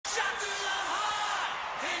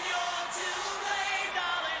Hey!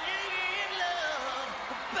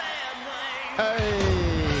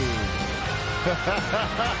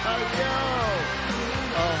 Yo!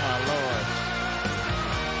 Oh my Lord.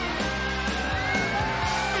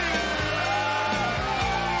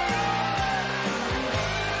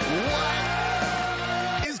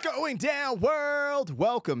 What is going down, world?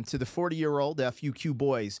 Welcome to the 40-year-old FUQ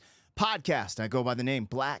Boys podcast. I go by the name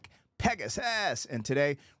Black Pegasus, and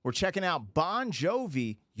today we're checking out Bon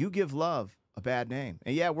Jovi, You Give Love a Bad Name.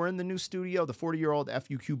 And yeah, we're in the new studio, the 40-year-old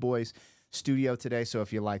FUQ Boys studio today. So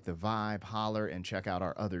if you like the vibe, holler and check out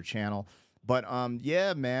our other channel. But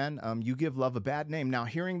yeah, man, You Give Love a Bad Name. Now,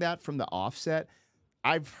 hearing that from the offset,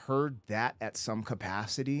 I've heard that at some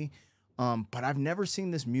capacity, but I've never seen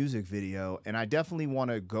this music video, and I definitely want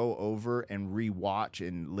to go over and rewatch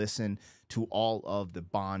and listen to all of the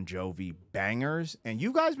Bon Jovi bangers. And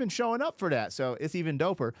you guys been showing up for that, so it's even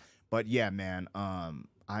doper. But yeah, man, I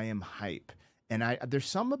am hype, and there's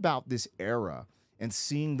some about this era and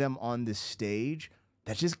seeing them on this stage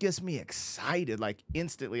that just gets me excited. Like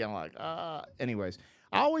instantly, I'm like, anyways,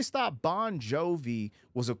 I always thought Bon Jovi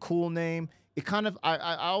was a cool name. It kind of,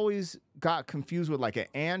 I always got confused with like an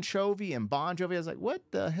anchovy and Bon Jovi. I was like, what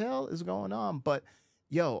the hell is going on? But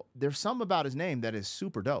yo, there's something about his name that is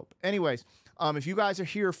super dope. Anyways, if you guys are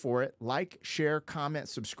here for it, like, share, comment,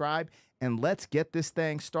 subscribe, and let's get this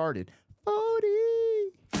thing started.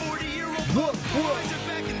 40-year-old boys are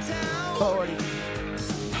back in town. 40.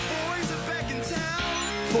 Boys are back in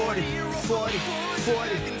town. 40, 40,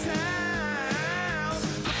 40. Back in town.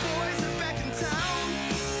 The boys are back in town.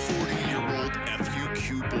 40-year-old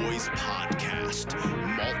FUQ Boys podcast.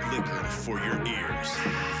 Malt liquor for your ears.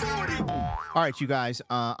 40. All right, you guys,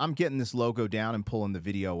 I'm getting this logo down and pulling the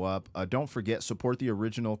video up. Don't forget, support the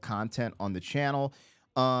original content on the channel.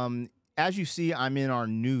 As you see, I'm in our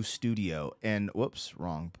new studio, and whoops,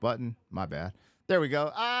 wrong button, my bad. There we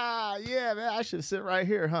go. Yeah, man, I should sit right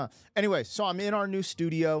here, huh? Anyway, so I'm in our new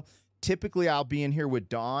studio. Typically, I'll be in here with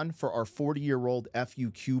Dawn for our 40-year-old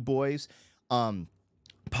FUQ Boys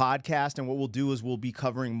podcast, and what we'll do is we'll be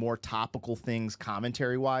covering more topical things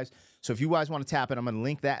commentary-wise. So if you guys want to tap it, I'm going to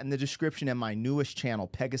link that in the description, and my newest channel,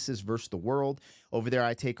 Pegasus vs. the World. Over there,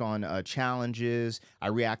 I take on challenges. I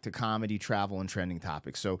react to comedy, travel, and trending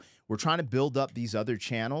topics. So we're trying to build up these other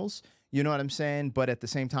channels, you know what I'm saying? But at the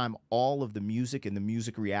same time, all of the music and the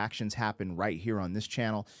music reactions happen right here on this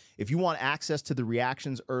channel. If you want access to the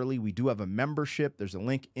reactions early, we do have a membership. There's a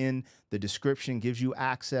link in the description, gives you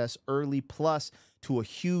access early, plus to a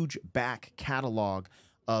huge back catalog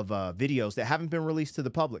of videos that haven't been released to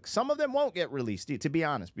the public. Some of them won't get released, to be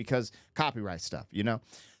honest, because copyright stuff, you know?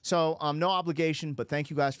 So no obligation, but thank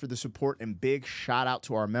you guys for the support, and big shout out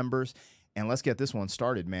to our members. And let's get this one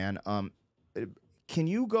started, man. Can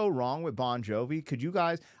you go wrong with Bon Jovi? Could you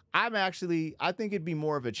guys, I think it'd be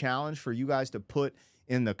more of a challenge for you guys to put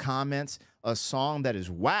in the comments a song that is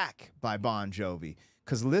whack by Bon Jovi.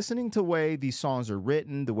 Because listening to the way these songs are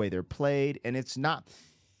written, the way they're played, and it's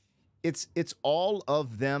all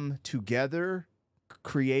of them together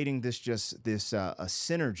creating this a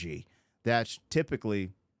synergy that's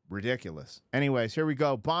typically ridiculous. Anyways, here we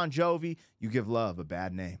go. Bon Jovi, You Give Love a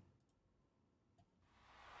Bad Name.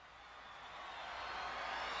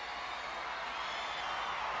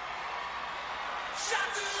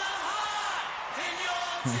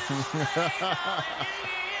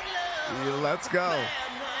 Let's go.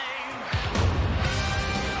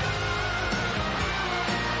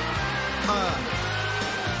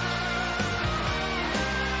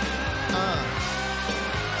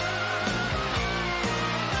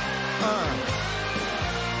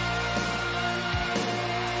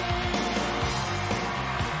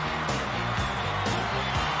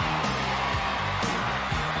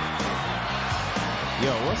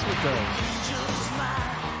 Yo, what's with those?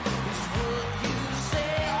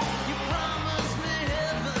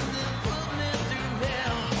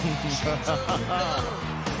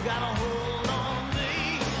 Gotta hold on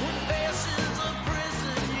me when faces of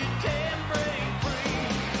prison you can't break free.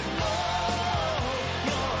 Oh,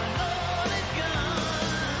 you're a loaded gun.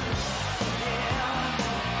 Yeah.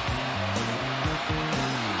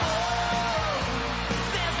 Oh,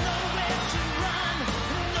 there's nowhere to run.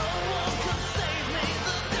 No one can save me.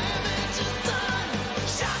 The damage is done.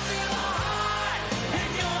 Shot to the heart, and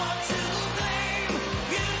you're to blame.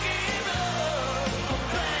 You give up a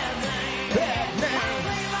bad name. Bad name.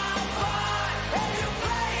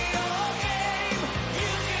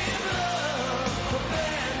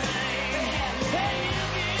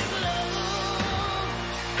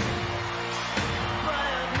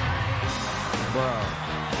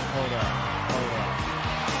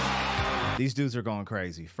 These dudes are going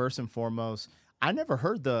crazy. First and foremost, I never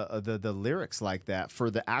heard the lyrics like that for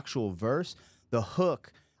the actual verse. The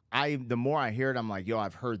hook, the more I hear it, I'm like, yo,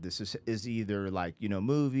 I've heard this. This is either like, you know,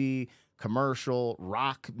 movie, commercial,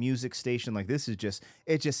 rock music station. Like this is just,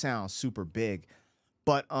 it just sounds super big.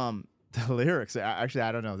 But the lyrics, actually,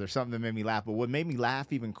 I don't know. There's something that made me laugh. But what made me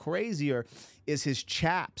laugh even crazier is his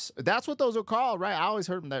chaps. That's what those are called, right? I always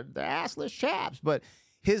heard them, they're assless chaps. But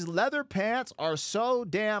his leather pants are so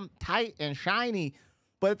damn tight and shiny.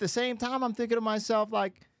 But at the same time, I'm thinking to myself,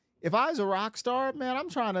 like, if I was a rock star, man, I'm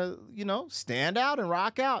trying to, you know, stand out and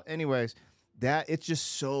rock out. Anyways, it's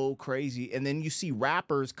just so crazy. And then you see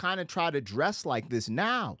rappers kind of try to dress like this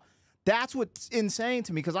now. That's what's insane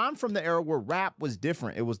to me, because I'm from the era where rap was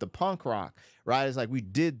different. It was the punk rock, right? It's like we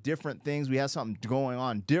did different things. We had something going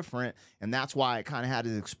on different, and that's why it kind of had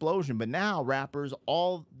this explosion. But now rappers,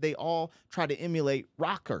 they all try to emulate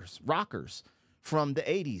rockers from the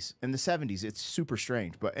 80s and the 70s. It's super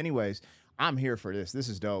strange. But anyways, I'm here for this. This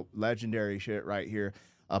is dope. Legendary shit right here.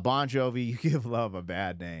 Bon Jovi, You Give Love a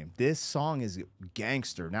Bad Name. This song is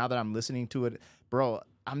gangster. Now that I'm listening to it, bro,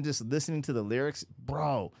 I'm just listening to the lyrics.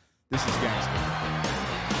 Bro, this is gangster.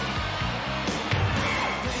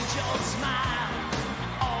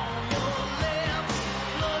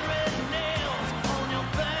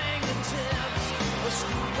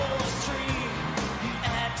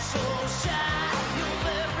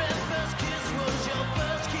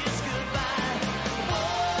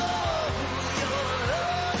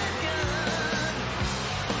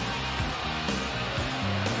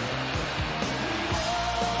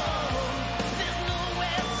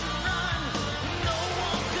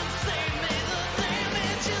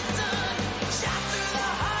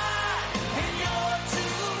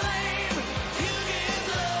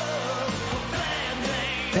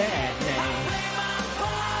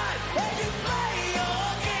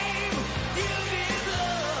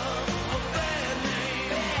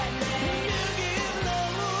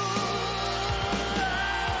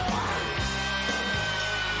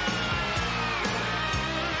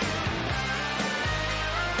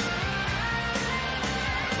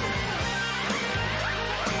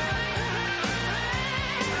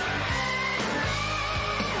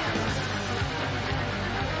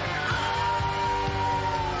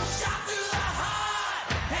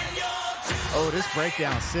 Oh, this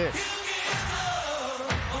breakdown sick.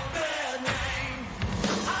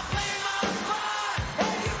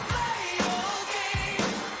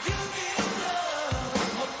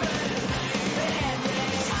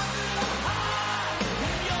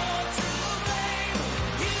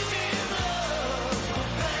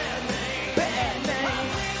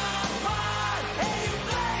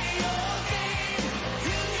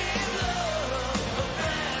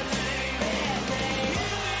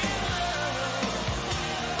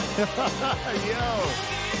 Yo,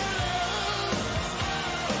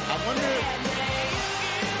 I wonder.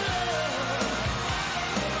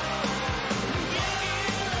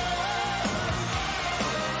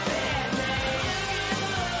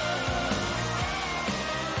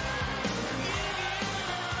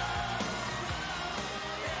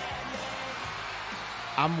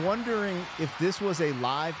 I'm wondering if this was a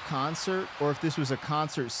live concert or if this was a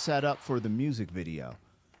concert set up for the music video.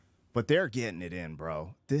 But they're getting it in,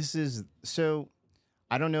 bro. This is so.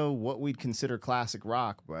 I don't know what we'd consider classic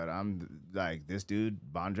rock, but I'm like, this dude,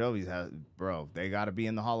 Bon Jovi's bro. They got to be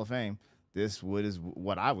in the Hall of Fame. This is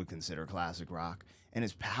what I would consider classic rock, and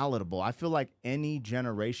it's palatable. I feel like any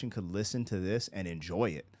generation could listen to this and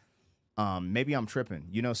enjoy it. Maybe I'm tripping.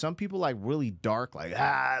 You know, some people like really dark, like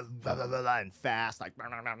blah, blah, blah, blah, and fast, like blah,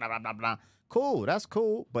 blah, blah, blah, blah, blah. Cool, that's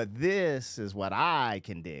cool. But this is what I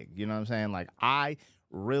can dig. You know what I'm saying? Like I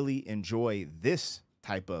really enjoy this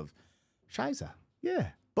type of shiza. Yeah.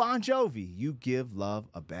 Bon Jovi, You Give Love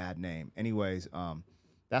a Bad Name. Anyways,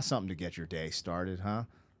 that's something to get your day started, huh?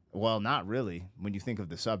 Well, not really. When you think of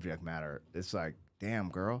the subject matter, it's like, damn,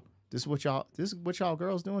 girl, this is what y'all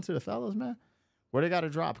girls doing to the fellas, man? Where they got to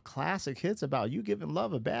drop classic hits about you giving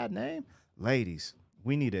love a bad name? Ladies,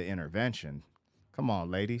 we need an intervention. Come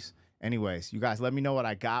on, ladies. Anyways, you guys, let me know what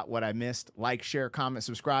I got, what I missed. Like, share, comment,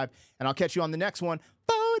 subscribe, and I'll catch you on the next one.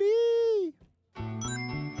 Bodie!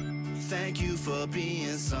 Thank you for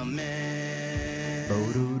being some man.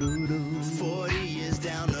 Bo-doo-doo.